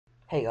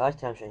Hey guys,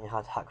 today I'm showing you how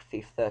to hack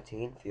FIFA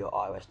 13 for your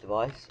iOS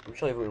device. I'm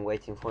sure you've been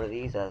waiting for one of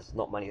these as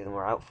not many of them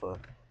are out for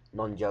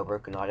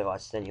non-jailbroken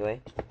iDevices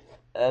anyway.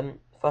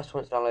 First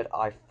one is to download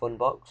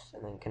iPhonebox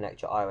and then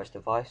connect your iOS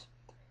device.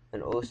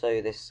 And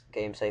also this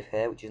game safe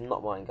here, which is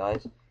not mine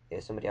guys,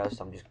 it's somebody else,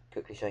 so I'm just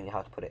quickly showing you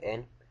how to put it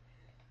in.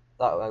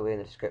 That will be in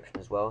the description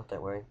as well,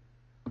 don't worry.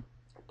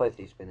 Both of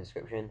these will be in the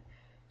description.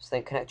 So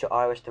then connect your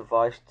iOS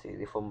device to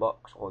the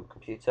Funbox or your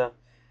computer.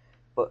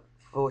 But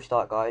before we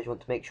start guys, you want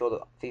to make sure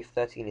that FIFA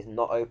 13 is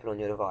not open on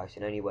your device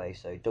in any way,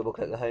 so double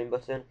click the home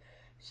button,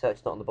 search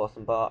not on the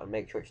bottom bar, and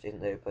make sure it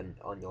isn't open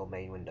on your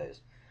main windows.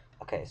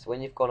 Okay, so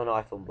when you've gone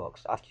on iPhone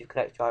box, after you've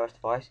connected your iOS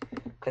device,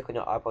 click on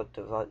your iPod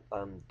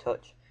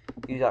touch,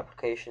 use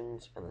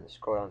applications, and then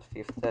scroll down to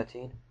FIFA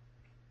 13.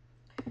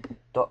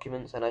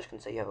 Documents, and as you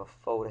can see you have a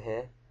folder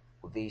here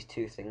with these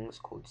two things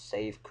called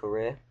Save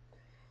Career.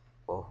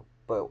 But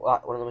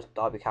one of them is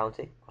Derby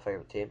County, my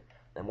favourite team,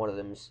 and one of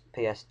them's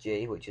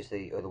PSG, which is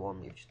the other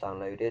one you've just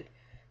downloaded.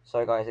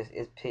 So guys, this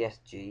is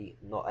PSG,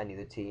 not any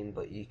other team,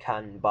 but you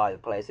can buy the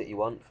players that you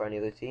want for any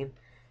other team,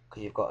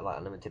 because you've got like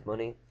unlimited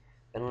money.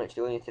 And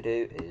literally all you need to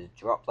do is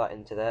drop that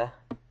into there,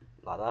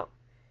 like that.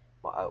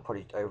 I'll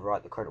probably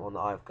overwrite the current one that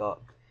I've got.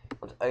 I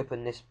want to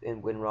open this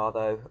in WinRAR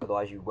though,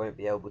 otherwise you won't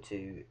be able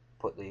to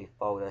put the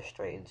folder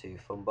straight into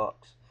Funbox,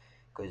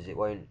 because it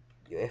won't.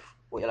 If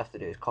what you'll have to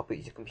do is copy it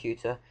to your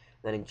computer,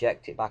 then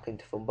inject it back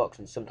into Funbox,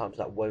 and sometimes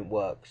that won't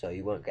work, so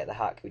you won't get the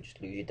hack, you'll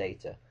just lose your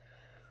data.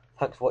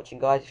 Thanks for watching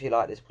guys. If you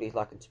like this, please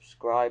like and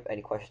subscribe.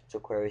 Any questions or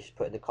queries, just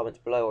put in the comments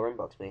below or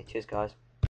inbox me. Cheers guys.